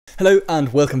Hello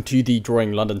and welcome to the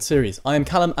Drawing London series. I am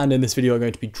Callum and in this video I'm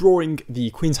going to be drawing the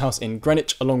Queen's House in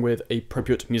Greenwich along with a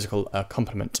appropriate musical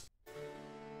accompaniment.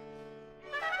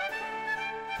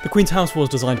 The Queen's House was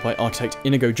designed by architect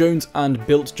Inigo Jones and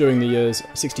built during the years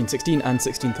 1616 and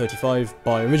 1635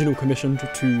 by original commission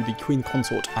to the Queen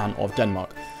Consort Anne of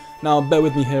Denmark. Now bear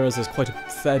with me here as there's quite a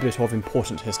fair bit of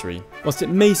important history. Whilst it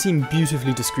may seem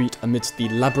beautifully discreet amidst the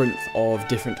labyrinth of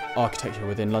different architecture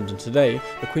within London today,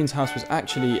 the Queen's House was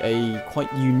actually a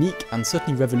quite unique and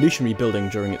certainly revolutionary building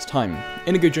during its time.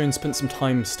 Inigo Jones spent some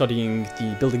time studying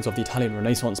the buildings of the Italian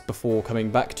Renaissance before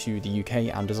coming back to the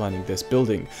UK and designing this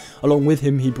building. Along with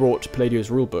him he brought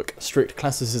Palladio's rulebook, strict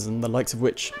classicism the likes of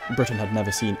which Britain had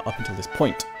never seen up until this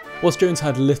point. Whilst Jones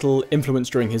had little influence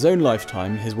during his own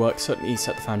lifetime, his work certainly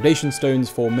set the foundation stones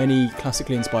for many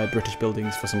classically inspired British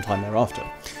buildings for some time thereafter.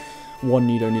 One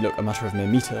need only look a matter of mere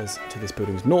metres to this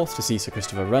building's north to see Sir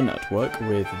Christopher Wren at work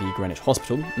with the Greenwich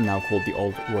Hospital, now called the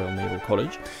Old Royal Naval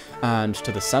College, and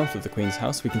to the south of the Queen's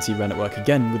House we can see Wren at work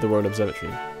again with the Royal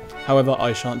Observatory. However,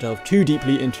 I shan't delve too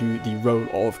deeply into the role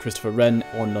of Christopher Wren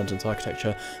on London's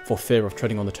architecture for fear of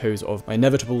treading on the toes of my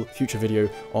inevitable future video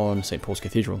on St Paul's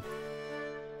Cathedral.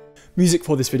 Music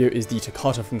for this video is the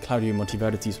toccata from Claudio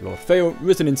Monteverdi's L'Orfeo,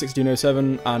 written in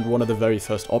 1607 and one of the very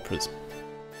first operas.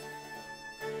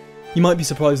 You might be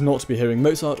surprised not to be hearing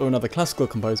Mozart or another classical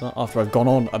composer after I've gone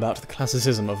on about the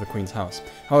classicism of the Queen's House.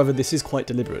 However, this is quite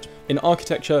deliberate. In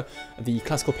architecture, the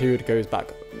classical period goes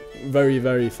back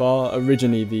very far,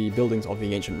 originally the buildings of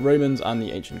the ancient Romans and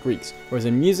the ancient Greeks, whereas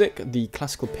in music, the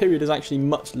classical period is actually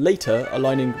much later,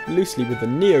 aligning loosely with the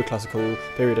neoclassical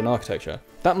period in architecture.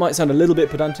 That might sound a little bit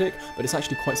pedantic, but it's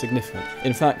actually quite significant.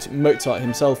 In fact, Mozart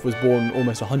himself was born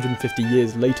almost 150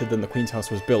 years later than the Queen's House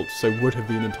was built, so would have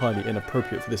been entirely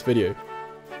inappropriate for this video.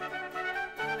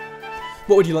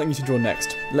 What would you like me to draw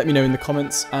next? Let me know in the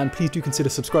comments, and please do consider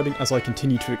subscribing as I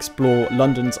continue to explore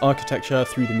London's architecture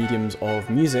through the mediums of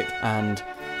music and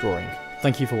drawing.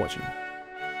 Thank you for watching.